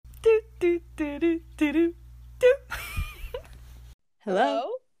Do, do, do, do, do, do. Hello?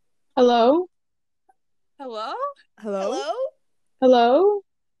 Hello? Hello? Hello? Hello?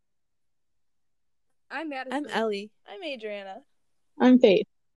 I'm Madison. I'm Ellie. I'm Adriana. I'm Faith.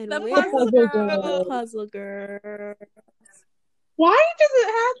 And The we're Puzzle Puzzle Girls. Girls. Puzzle Girls. Why does it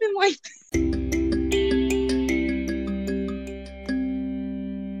happen like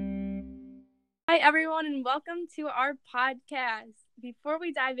Hi, everyone, and welcome to our podcast. Before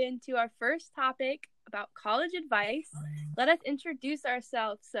we dive into our first topic about college advice, let us introduce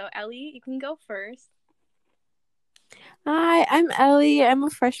ourselves. So, Ellie, you can go first. Hi, I'm Ellie. I'm a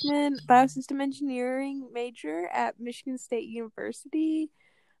freshman biosystem engineering major at Michigan State University.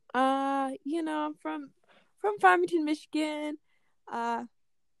 I'm from Farmington, Michigan.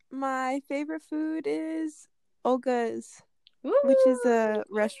 My favorite food is Olga's, Woo! which is a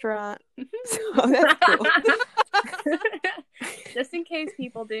restaurant. So that's cool. Just in case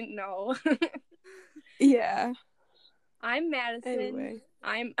people didn't know. Yeah. I'm Madison. Anyway.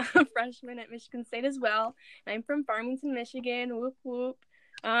 I'm a freshman at Michigan State as well. I'm from Farmington, Michigan. Whoop whoop.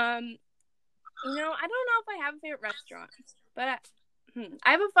 I don't know if I have a favorite restaurant, but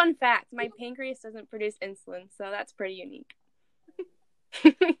I have a fun fact. My pancreas doesn't produce insulin, so that's pretty unique.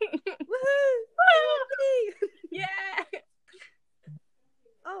 Woohoo! Yeah.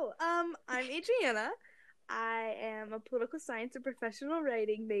 I'm Adriana. I am a political science and professional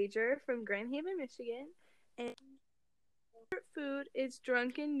writing major from Grand Haven, Michigan. And my favorite food is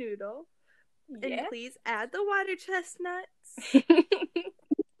drunken noodle. And Yeah. please add the water chestnuts.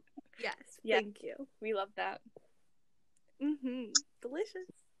 Yes, Yeah. thank you. We love that.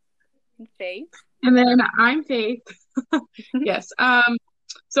 Delicious. Faith. And then I'm Faith. Yes.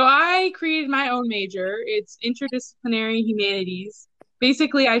 So I created my own major. It's interdisciplinary humanities.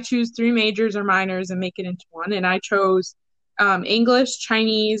 Basically, I choose 3 majors or minors and make it into one. And I chose English,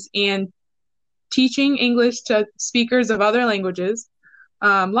 Chinese, and teaching English to speakers of other languages.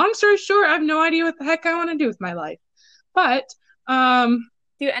 Long story short, I have no idea what the heck I want to do with my life. But Do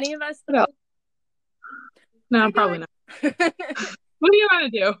any of us? no, probably not. What do you want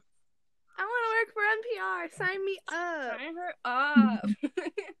to do? I want to work for NPR. Sign me up. Sign her up.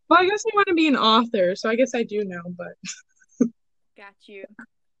 Well, I guess I want to be an author, so I guess I do know, but Got you.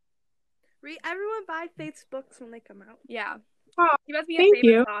 Everyone buy Faith's books when they come out. Yeah. oh, You must be a thank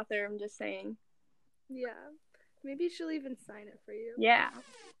famous you. author, I'm just saying. Yeah. Maybe she'll even sign it for you. Yeah.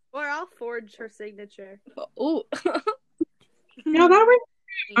 Or I'll forge her signature. Ooh. No, that would.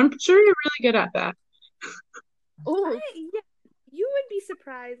 I'm sure you're really good at that. Ooh. Yeah, you would be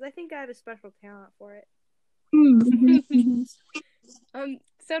surprised. I think I have a special talent for it.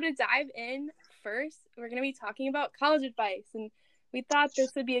 So to dive in first, we're going to be talking about college advice, and we thought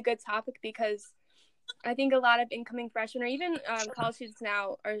this would be a good topic because I think a lot of incoming freshmen or even college students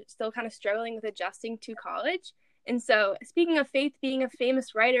now are still kind of struggling with adjusting to college. And so, speaking of Faith being a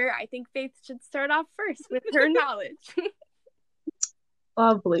famous writer, I think Faith should start off first with her knowledge.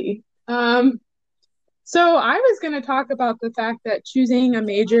 Lovely. So I was going to talk about the fact that choosing a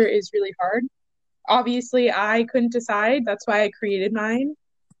major is really hard. Obviously, I couldn't decide. That's why I created mine.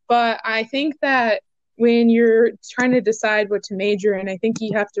 But I think that when you're trying to decide what to major in, I think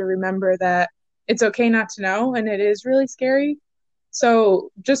you have to remember that it's okay not to know, and it is really scary.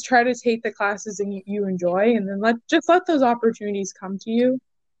 So just try to take the classes that you enjoy, and then let those opportunities come to you.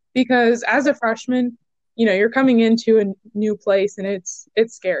 Because as a freshman, you're coming into a new place and it's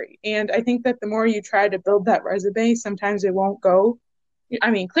scary. And I think that the more you try to build that resume, sometimes it won't go. I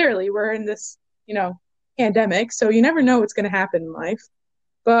mean, clearly we're in this, pandemic, so you never know what's going to happen in life.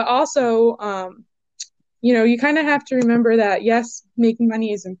 But also, you kind of have to remember that, yes, making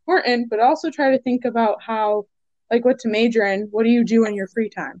money is important, but also try to think about how, like, what to major in. What do you do in your free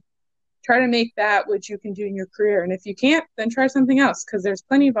time? Try to make that what you can do in your career. And if you can't, then try something else, because there's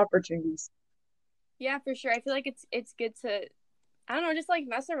plenty of opportunities. Yeah, for sure. I feel like it's good to, I don't know, just like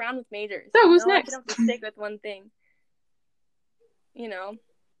mess around with majors. So who's Like, next? you don't have to stick with one thing. Yeah.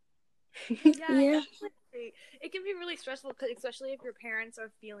 Definitely. It can be really stressful, especially if your parents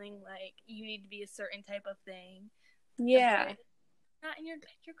are feeling like you need to be a certain type of thing. Yeah. But not in your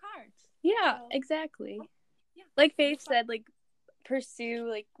cards. Yeah, So, exactly. yeah. Like Faith said, like, pursue,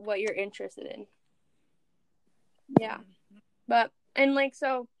 like, what you're interested in. Yeah. But, and, like,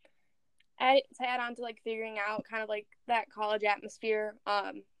 so, to add on to, like, figuring out kind of, like, that college atmosphere,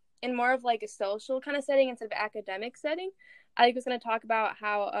 in more of, like, a social kind of setting instead of academic setting, I was going to talk about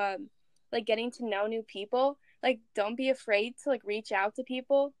how, like, getting to know new people, like, don't be afraid to, like, reach out to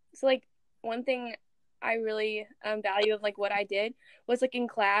people. So, like, one thing I really value of, like, what I did was, like, in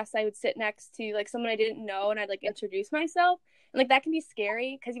class, I would sit next to, like, someone I didn't know, and I'd, like, introduce myself. And, like, that can be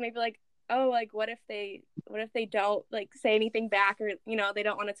scary because you might be like, oh, like what if they don't like say anything back, or they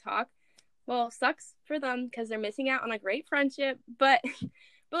don't want to talk. Well, sucks for them because they're missing out on a great friendship. But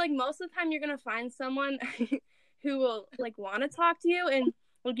like most of the time, you're gonna find someone who will like want to talk to you, and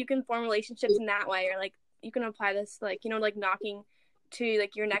like you can form relationships in that way, or like you can apply this like like knocking to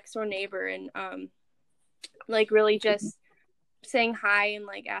like your next door neighbor and like really just saying hi and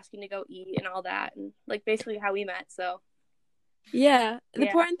like asking to go eat and all that, and like basically how we met. So yeah, the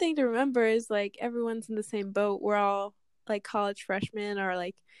important thing to remember is like everyone's in the same boat. We're all like college freshmen, or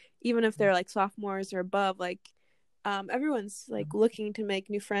like even if they're like sophomores or above, like everyone's like looking to make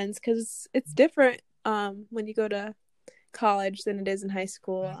new friends, because it's different when you go to college than it is in high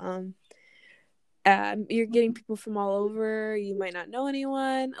school. You're getting people from all over. You might not know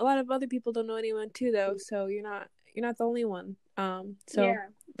anyone. A lot of other people don't know anyone too, though, so you're not the only one.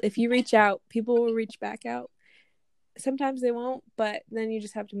 If you reach out, people will reach back out. Sometimes they won't, but then you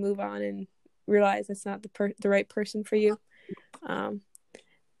just have to move on and realize that's not the right person for you.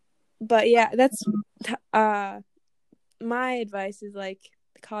 But yeah, that's my advice is like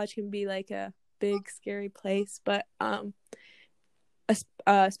college can be like a big scary place, but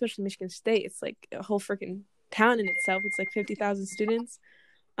especially Michigan State, it's like a whole freaking town in itself. It's like 50,000 students.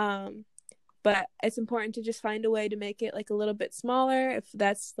 But it's important to just find a way to make it like a little bit smaller, if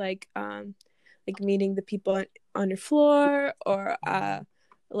that's like meeting the people on your floor, or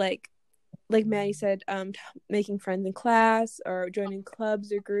like Maddie said, making friends in class or joining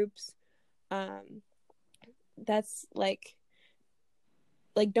clubs or groups. That's like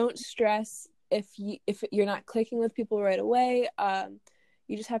don't stress if you're not clicking with people right away.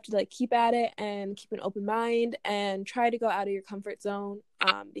 You just have to like keep at it and keep an open mind and try to go out of your comfort zone,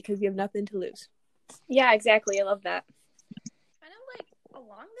 because you have nothing to lose. Yeah, exactly. I love that. Kind of like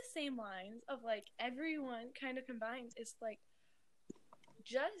along the same lines of like everyone kind of combines, is like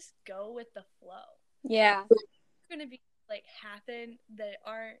just go with the flow. Yeah. It's going to be like happen that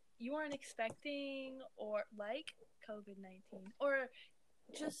you aren't expecting, or like COVID-19, or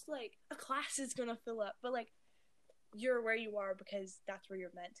just like a class is going to fill up, but like you're where you are because that's where you're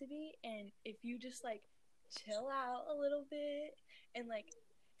meant to be. And if you just like chill out a little bit and like,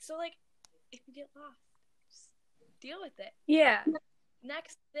 so like if you get lost, just deal with it. Yeah.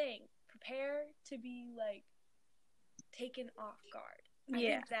 Next thing, prepare to be like taken off guard. I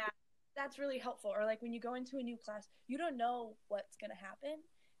think that's really helpful. Or like when you go into a new class, you don't know what's gonna happen,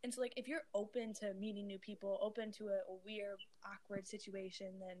 and so like if you're open to meeting new people, open to a weird, awkward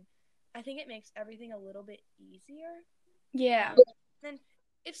situation, then I think it makes everything a little bit easier. Yeah. Then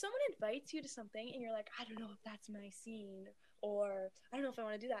if someone invites you to something and you're like, I don't know if that's my scene, or I don't know if I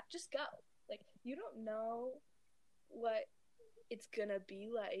want to do that, just go. Like, you don't know what it's gonna be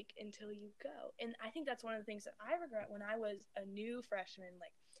like until you go. And I think that's one of the things that I regret when I was a new freshman,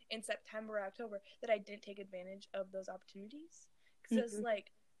 like in September, October, that I didn't take advantage of those opportunities. Because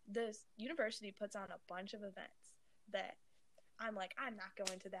like this university puts on a bunch of events that I'm like, I'm not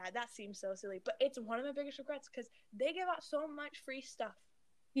going to that. That seems so silly. But it's one of my biggest regrets because they give out so much free stuff.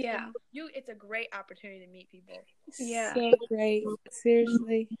 Yeah. It's a great opportunity to meet people. Yeah. So great.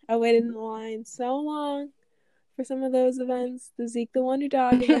 Seriously. I waited in the line so long for some of those events. The Zeke the Wonder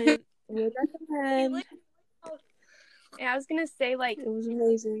Dog event. Would recommend. Yeah, I was gonna say, like, it was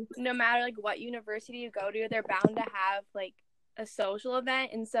amazing. No matter like what university you go to, they're bound to have like a social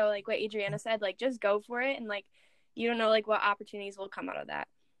event, and so like what Adriana said, like just go for it, and like you don't know like what opportunities will come out of that.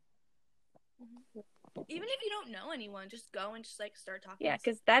 Even if you don't know anyone, just go and just like start talking. Yeah,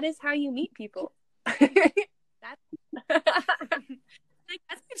 because that is how you meet people. That's like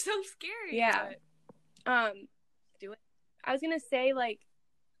that's so scary. Yeah. But do it. I was gonna say, like,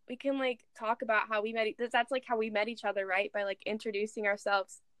 we can like talk about how we met. That's like how we met each other, right? By like introducing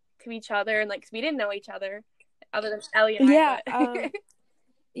ourselves to each other, and like 'cause we didn't know each other other than Ellie and I. But...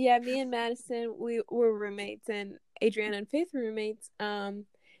 Yeah, me and Madison, we were roommates, and Adriana and Faith were roommates.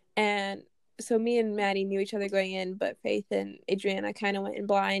 And so me and Maddie knew each other going in, but Faith and Adriana kind of went in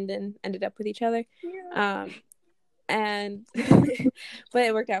blind and ended up with each other. Yeah. And but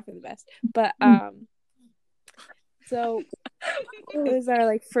it worked out for the best. But so it was our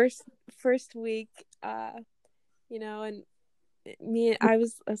like first week, you know, and I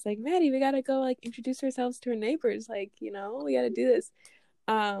was like, Maddie, we gotta go like introduce ourselves to our neighbors, like, you know, we gotta do this.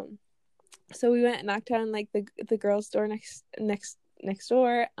 So we went and knocked on like the girls' door next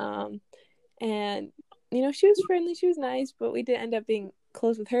door, and you know, she was friendly, she was nice, but we did end up being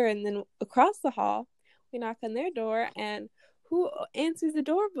close with her. And then across the hall, we knock on their door, and who answers the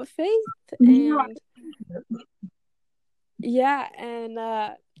door but Faith? And yeah, and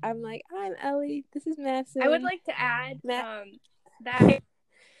I'm like, I'm Ellie, this is Madison. I would like to add that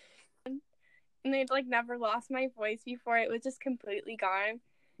and I'd like never lost my voice before. It was just completely gone.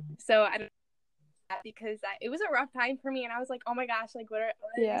 So I don't know that because it was a rough time for me, and I was like, oh my gosh, like what are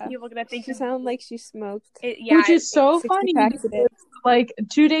these people gonna think? She sounded like she smoked. Which is so 60 funny packs a day. because, like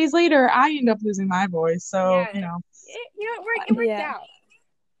 2 days later, I end up losing my voice. So Yeah. you know, it worked out.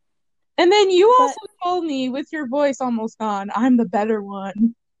 And then you also told me with your voice almost gone, I'm the better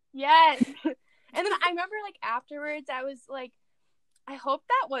one. Yes. And then I remember like afterwards, I was like, I hope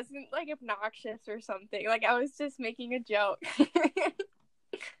that wasn't like obnoxious or something. Like I was just making a joke.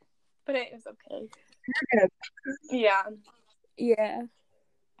 But it was okay. You're good. Yeah. Yeah.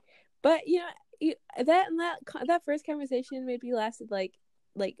 But that first conversation maybe lasted like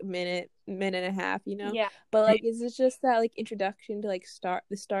a minute and a half, you know. Yeah. But like, is it just that like introduction to like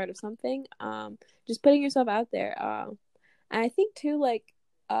the start of something? Just putting yourself out there. And I think too, like,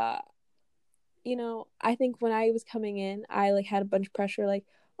 you know, I think when I was coming in, I like had a bunch of pressure, like,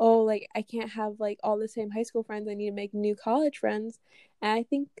 oh, like I can't have like all the same high school friends. I need to make new college friends. And I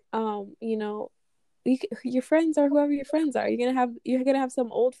think, you know, your friends are whoever your friends are. You're gonna have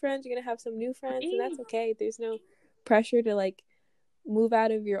some old friends. You're gonna have some new friends, and that's okay. There's no pressure to like move out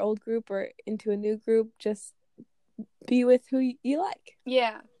of your old group or into a new group. Just be with who you like.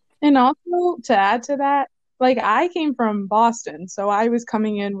 Yeah. And also to add to that, like I came from Boston, so I was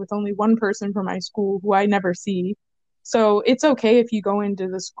coming in with only one person from my school who I never see. So it's okay if you go into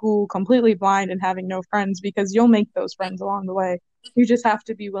the school completely blind and having no friends because you'll make those friends along the way. You just have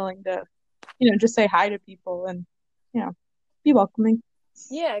to be willing to, you know, just say hi to people and, you know, be welcoming.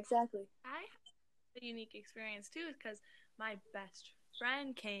 Yeah, exactly. I have a unique experience too because my best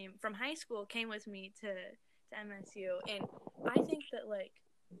friend came from high school, came with me to MSU, and I think that like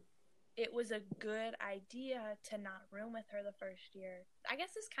it was a good idea to not room with her the first year. I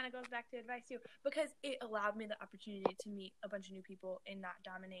guess this kind of goes back to advice too, because it allowed me the opportunity to meet a bunch of new people and not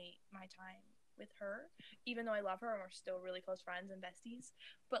dominate my time with her, even though I love her and we're still really close friends and besties.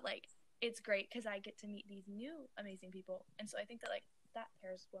 But like, it's great because I get to meet these new amazing people, and so I think that like that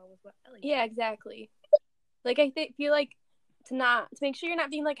pairs well with what Ellie. Yeah, exactly. Like I feel like to make sure you're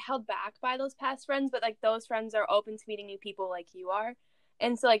not being like held back by those past friends, but like those friends are open to meeting new people like you are.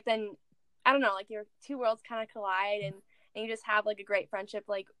 And so like then I don't know, like your two worlds kind of collide and you just have like a great friendship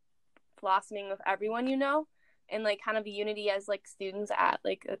like blossoming with everyone you know, and like kind of a unity as like students at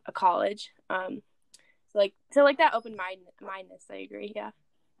like a college. So like that open-mindedness, I agree. Yeah.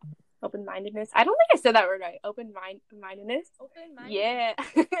 Open-mindedness. I don't think I said that word right. Open-mindedness. Open-minded. Yeah.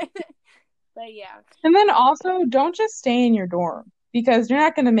 But yeah. And then also don't just stay in your dorm because you're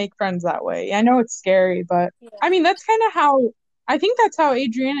not going to make friends that way. I know it's scary, but Yeah. I mean, that's kind of how, I think that's how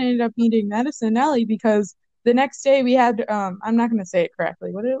Adriana ended up meeting Madison Ellie because the next day we had, I'm not going to say it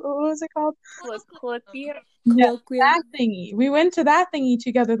correctly. What was it called? Colloquium. Yeah, that thingy. We went to that thingy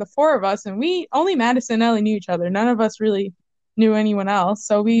together, the four of us, and only Madison and Ellie knew each other. None of us really knew anyone else.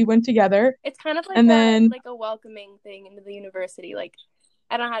 So we went together. It's kind of like like a welcoming thing into the university. Like,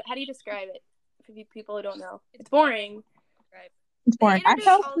 I don't know how do you describe it for people who don't know? It's boring. Right. It's boring. I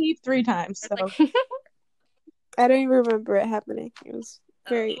fell asleep 3 times. So I don't even remember it happening. It was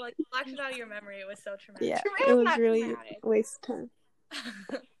very. Well, blocked it out of your memory. It was so traumatic. Yeah, It was not really traumatic. a waste of time.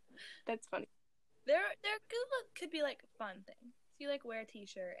 That's funny. There could be like fun things. You like wear a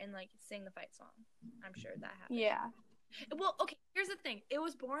t-shirt and like sing the fight song. I'm sure that happened. Yeah. Well, okay, here's the thing. It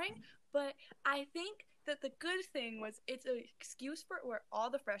was boring, but I think that the good thing was it's an excuse for where all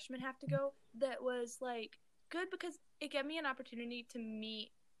the freshmen have to go that was like good because it gave me an opportunity to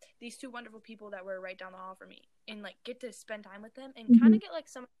meet these two wonderful people that were right down the hall from me and like get to spend time with them and kind of get like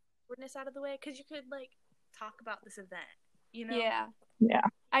some awkwardness out of the way because you could like talk about this event, you know? Yeah.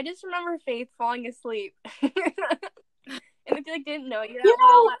 I just remember Faith falling asleep. And I feel like didn't know you that You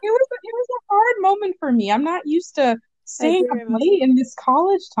know, well. it was a hard moment for me. I'm not used to staying up late in this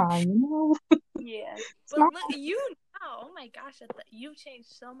college time, you know? Yeah. But you know, oh my gosh, you've changed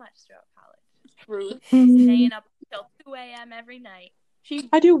so much throughout college. True. Staying up till 2 a.m. every night.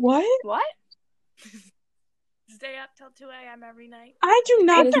 I do what? What? Stay up till 2 a.m. every night. I do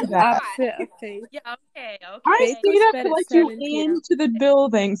not do that. Okay. Yeah, okay. I stayed up to let you into the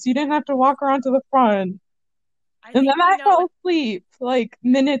building so you didn't have to walk around to the front. And then I fell asleep like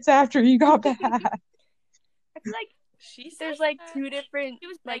minutes after you got back. I feel like there's like two different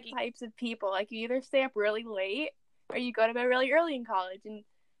like types of people. Like you either stay up really late or you go to bed really early in college. And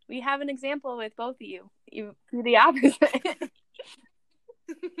we have an example with both of you. You do the opposite.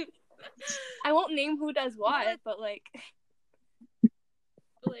 I won't name who does what, but like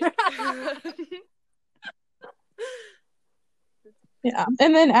yeah.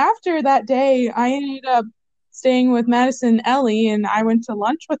 And then after that day, I ended up staying with Madison and Ellie, and I went to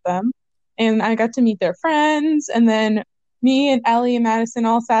lunch with them. and I got to meet their friends. And then me and Ellie and Madison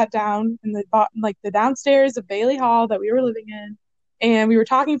all sat down in the downstairs of Bailey Hall that we were living in, and we were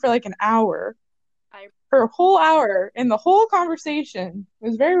talking for like an hour. For a whole hour, and the whole conversation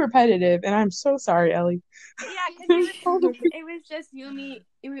was very repetitive, and I'm so sorry, Ellie. Yeah, because it was just you and me.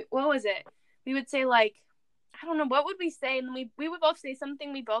 What was it? We would say, like, I don't know, what would we say? And then we would both say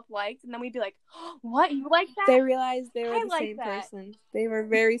something we both liked, and then we'd be like, oh, what, you like that? They realized they were I the like same that. person. They were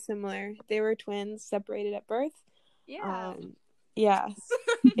very similar. They were twins, separated at birth. Yeah. Yes.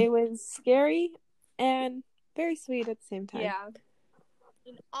 It was scary and very sweet at the same time. Yeah.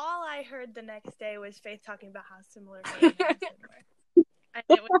 And all I heard the next day was Faith talking about how similar me and Madison were. And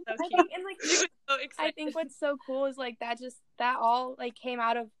it was so cute. And like, She was so excited. I think what's so cool is like that all like came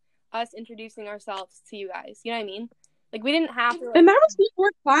out of us introducing ourselves to you guys. You know what I mean? Like we didn't have to. Like, and that was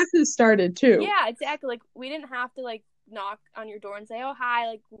before classes started too. Yeah, exactly. Like we didn't have to like knock on your door and say, "Oh, hi,"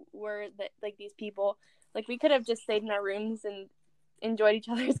 like we're like these people. Like we could have just stayed in our rooms and enjoyed each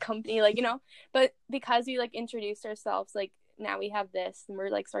other's company, like, you know. But because we like introduced ourselves, like now we have this, and we're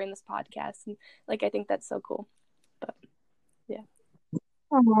like starting this podcast, and like I think that's so cool. But yeah.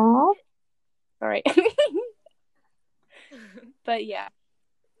 Aww. All right. But yeah.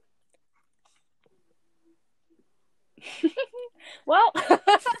 Well,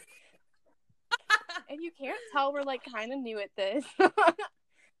 if you can't tell, we're like kind of new at this.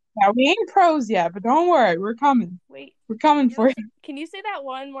 Yeah, we ain't pros yet, but don't worry, we're coming. Wait, we're coming for you. Can you say that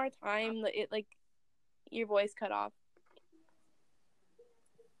one more time? It like your voice cut off.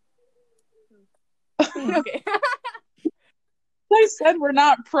 Okay. I said we're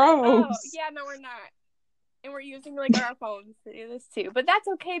not pros. Oh, yeah, no, we're not. And we're using like our phones to do this too. But that's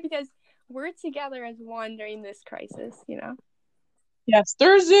okay because we're together as one during this crisis, you know? Yes,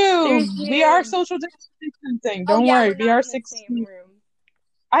 through Zoom. We are social distancing. Don't worry. We are 6 feet.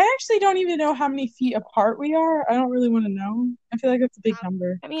 I actually don't even know how many feet apart we are. I don't really want to know. I feel like that's a big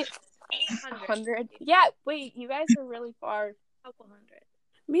number. I mean, 800. Yeah, wait, you guys are really far. Couple hundred.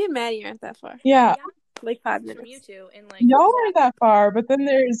 Me and Maddie aren't that far. Yeah. Like 5 minutes. From you two in like Y'all are that far, but then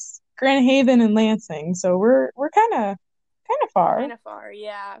there's Grand Haven and Lansing, so we're kind of far. Kind of far,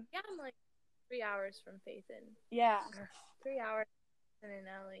 yeah. Yeah, I'm like 3 hours from Faith and yeah, 3 hours in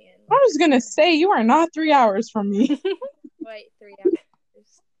Ellie and I was gonna say you are not 3 hours from me. wait, 3 hours.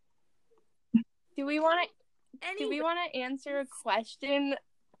 Do we want to answer a question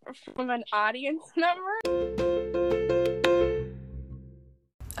from an audience member?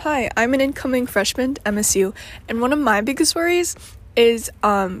 Hi, I'm an incoming freshman at MSU, and one of my biggest worries is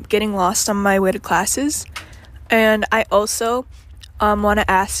getting lost on my way to classes. And I also want to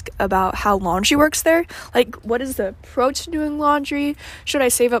ask about how laundry works there. Like, what is the approach to doing laundry? Should I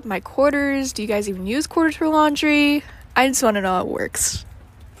save up my quarters? Do you guys even use quarters for laundry? I just want to know how it works.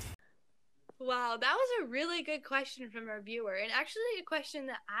 Wow, that was a really good question from our viewer, and actually a question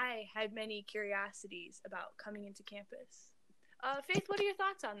that I had many curiosities about coming into campus. Faith, what are your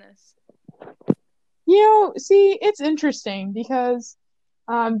thoughts on this? See, it's interesting because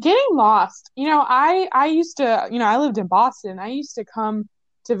getting lost, I used to, I lived in Boston. I used to come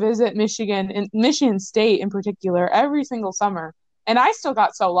to visit Michigan and Michigan State in particular every single summer. And I still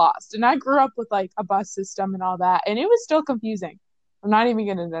got so lost. And I grew up with like a bus system and all that. And it was still confusing. I'm not even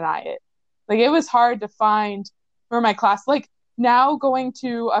going to deny it. Like it was hard to find where my class, like now going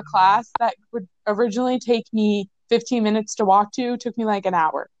to a class that would originally take me 15 minutes to walk to took me like an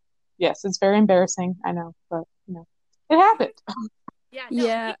hour. Yes, it's very embarrassing. I know, but it happened.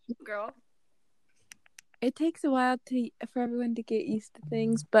 Yeah, girl. It takes a while for everyone to get used to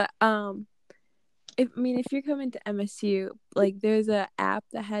things, but if you're coming to MSU, like there's a app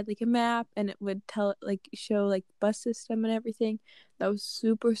that had like a map and it would show like bus system and everything. That was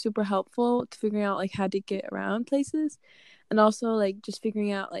super, super helpful to figuring out like how to get around places, and also like just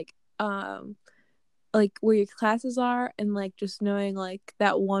figuring out like where your classes are and like just knowing like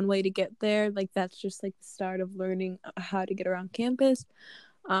that one way to get there. Like that's just like the start of learning how to get around campus.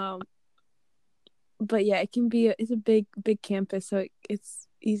 But yeah, it's a big campus, so it's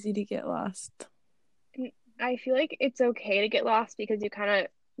easy to get lost. I feel like it's okay to get lost because you kind of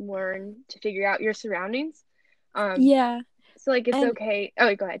learn to figure out your surroundings. Yeah. So like it's okay. Oh,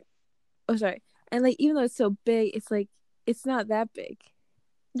 wait, go ahead. Oh, sorry. And like even though it's so big, it's like it's not that big.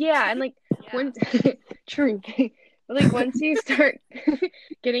 Yeah, and like once true. But like once you start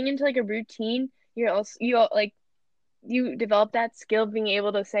getting into like a routine, you develop that skill of being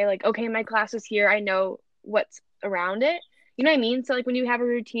able to say like, okay, my class is here. I know what's around it. You know what I mean? So like when you have a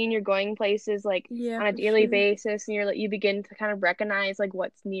routine, you're going places like on a daily basis, and you begin to kind of recognize like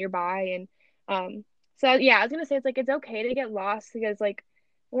what's nearby. And so yeah, I was gonna say it's like it's okay to get lost because like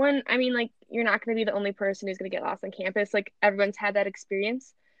one, I mean, like, you're not going to be the only person who's going to get lost on campus. Like, everyone's had that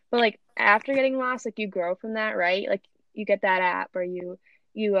experience. But, like, after getting lost, like, you grow from that, right? Like, you get that app, or you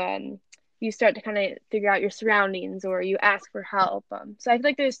start to kind of figure out your surroundings, or you ask for help. So I feel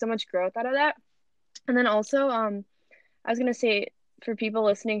like there's so much growth out of that. And then also, I was going to say, for people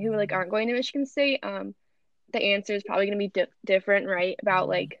listening who, like, aren't going to Michigan State, the answer is probably going to be different, right? About,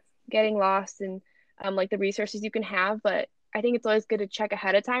 like, getting lost and, like, the resources you can have. But I think it's always good to check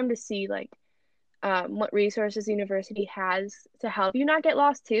ahead of time to see, like, what resources the university has to help you not get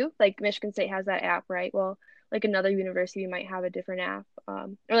lost too. Like, Michigan State has that app, right? Well, like, another university might have a different app, or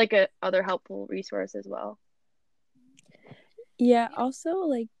like a other helpful resource as well. Yeah, also,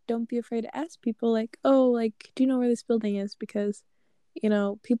 like, don't be afraid to ask people, like, oh, like, do you know where this building is? Because, you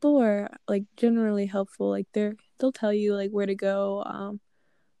know, people are, like, generally helpful. Like, they'll tell you, like, where to go.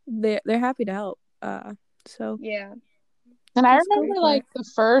 They're happy to help. So Yeah. And I just go remember for like it. the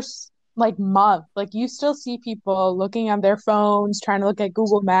first like month, like you still see people looking on their phones, trying to look at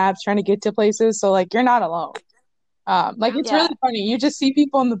Google Maps, trying to get to places. So like you're not alone. Like it's Yeah. really funny. You just see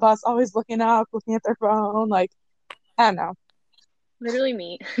people on the bus always looking up, looking at their phone. Like, I don't know. Literally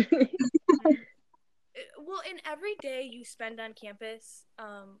me. Well, in every day you spend on campus,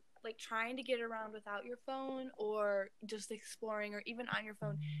 like trying to get around without your phone or just exploring or even on your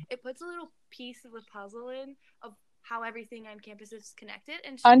phone, it puts a little piece of the puzzle in of how everything on campus is connected,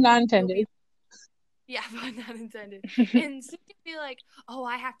 and soon Not you'll be, intended. yeah, but not intended, and soon you'll be like, oh,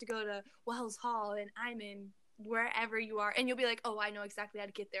 I have to go to Wells Hall and I'm in wherever you are, and you'll be like, oh, I know exactly how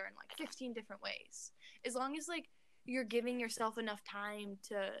to get there in like 15 different ways. As long as like you're giving yourself enough time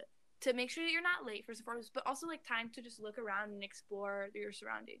to make sure that you're not late, first and foremost, but also like time to just look around and explore your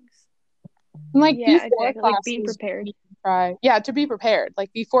surroundings. And like Yeah, before exactly. Like, being classes, prepared. you can try, yeah, to be prepared.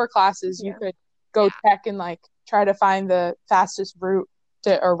 Like before classes, you Yeah. could go Yeah. check and like try to find the fastest route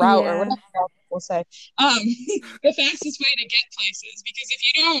or route or Yeah. whatever we'll say. The fastest way to get places, because if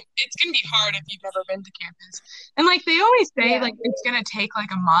you don't, it's gonna be hard if you've never been to campus. And like they always say, Yeah. like it's gonna take like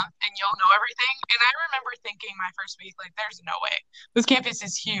a month and you'll know everything. And I remember thinking my first week, like, there's no way. This campus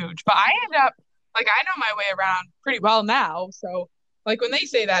is huge. But I end up like I know my way around pretty well now. So like when they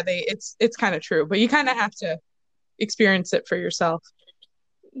say that, it's kind of true. But you kind of have to experience it for yourself.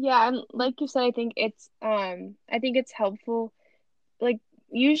 Yeah, and like you said, I think it's helpful. Like,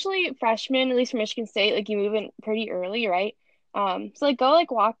 usually freshmen, at least for Michigan State, like, you move in pretty early, right? So like, go like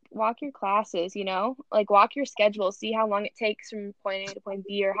walk your classes, like, walk your schedule, see how long it takes from point A to point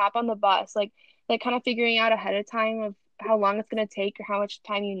B, or hop on the bus. Like kind of figuring out ahead of time of how long it's gonna take or how much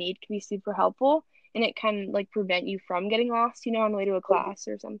time you need can be super helpful, and it can like prevent you from getting lost, on the way to a class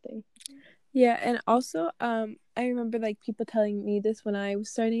or something. Yeah, and also, I remember like people telling me this when I was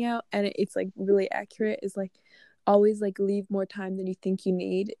starting out, and it's like really accurate. Is like always like leave more time than you think you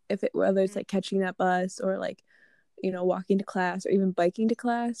need, whether it's like catching that bus or like walking to class or even biking to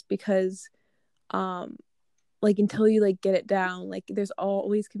class, because like until you like get it down, like there's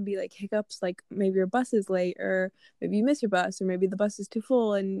always can be like hiccups, like maybe your bus is late, or maybe you miss your bus, or maybe the bus is too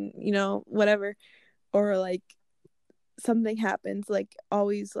full, and whatever, or like something happens. Like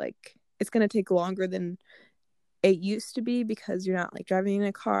always, like it's gonna take longer than it used to be because you're not like driving in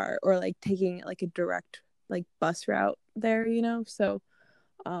a car or like taking like a direct like bus route there, so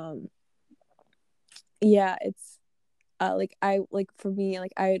yeah, it's like I like for me,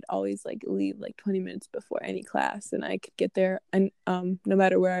 like I'd always like leave like 20 minutes before any class, and I could get there and no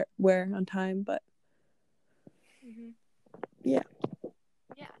matter where on time. But yeah.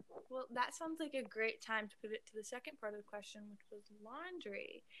 Well, that sounds like a great time to pivot to the second part of the question, which was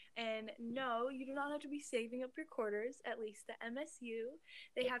laundry. And no, you do not have to be saving up your quarters. At least the MSU,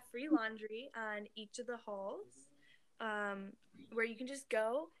 they have free laundry on each of the halls, where you can just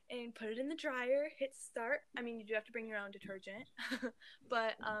go and put it in the dryer, hit start. I mean, you do have to bring your own detergent,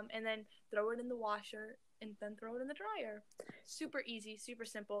 but and then throw it in the washer and then throw it in the dryer. Super easy, super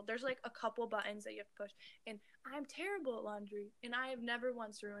simple. There's like a couple buttons that you have to push, and I'm terrible at laundry, and I have never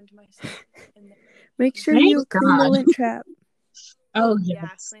once ruined myself. Make sure Thank you clean the God. lint trap. Oh Yeah,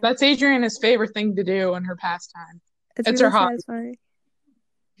 yes, that's Adriana's favorite thing to do in her pastime. It's It's really her hobby. satisfying.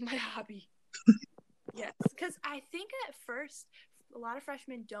 my hobby. Yes, because I think at first a lot of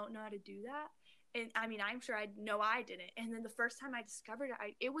freshmen don't know how to do that. And I mean, I'm sure I didn't. And then the first time I discovered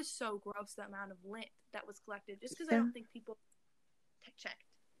it, it was so gross, the amount of lint that was collected, just because I don't think people checked.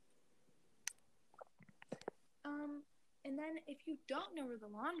 And then if you don't know where the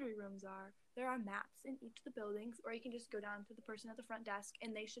laundry rooms are, there are maps in each of the buildings, or you can just go down to the person at the front desk,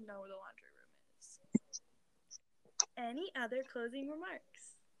 and they should know where the laundry room is. Any other closing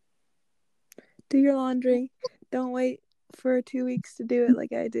remarks? Do your laundry. Don't wait for 2 weeks to do it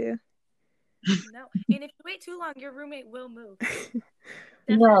like I do. No. And if you wait too long, your roommate will move.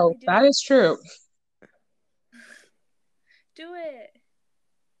 No, that is true. Do it.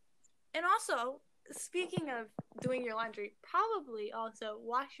 And also, speaking of doing your laundry, probably also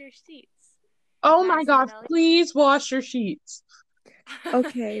wash your sheets. Oh my Madison gosh, and Ellie. please wash your sheets.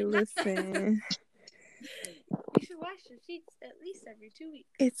 Okay, listen. You should wash your sheets at least every 2 weeks.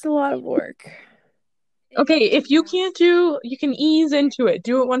 It's a lot of work. Okay, if you Yeah. can't do, you can ease into it.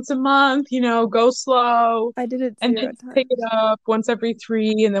 Do it once a month, go slow. I did it And 0 then times. pick it up once every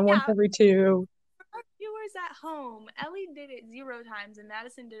 3 and then once Yeah. every 2. For our viewers at home, Ellie did it 0 times and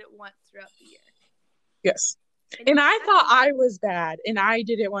Madison did it once throughout the year. Yes. And I thought I was bad and I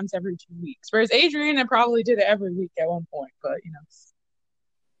did it once every 2 weeks. Whereas Adriana probably did it every week at one point, but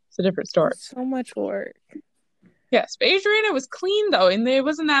it's a different story. It's so much work. Yes, but Adriana was clean though, and there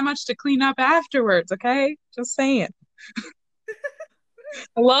wasn't that much to clean up afterwards, okay? Just saying.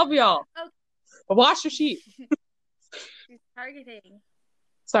 I love y'all. Okay. But wash your sheet. She's targeting.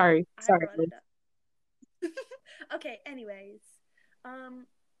 Sorry. I brought it up. Okay, anyways.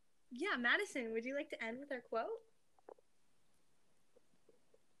 Yeah, Madison, would you like to end with our quote?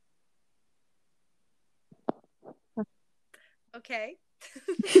 Okay.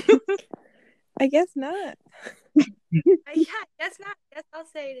 I guess not. Yeah, guess not. Guess I'll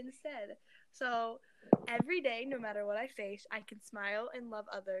say it instead. So, every day, no matter what I face, I can smile and love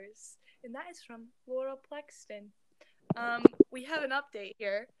others. And that is from Laura Plexton. We have an update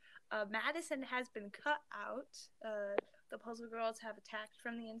here. Madison has been cut out. The Puzzle Girls have attacked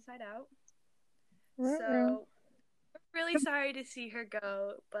from the inside out. So, we're really sorry to see her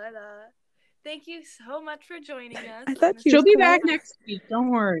go, but thank you so much for joining us. I thought She'll be back next week. Don't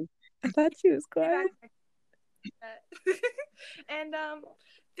worry. I thought she was quiet. And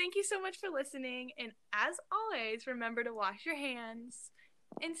thank you so much for listening. And as always, remember to wash your hands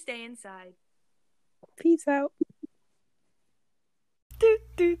and stay inside. Peace out. Do,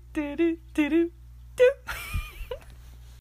 do, do, do, do, do.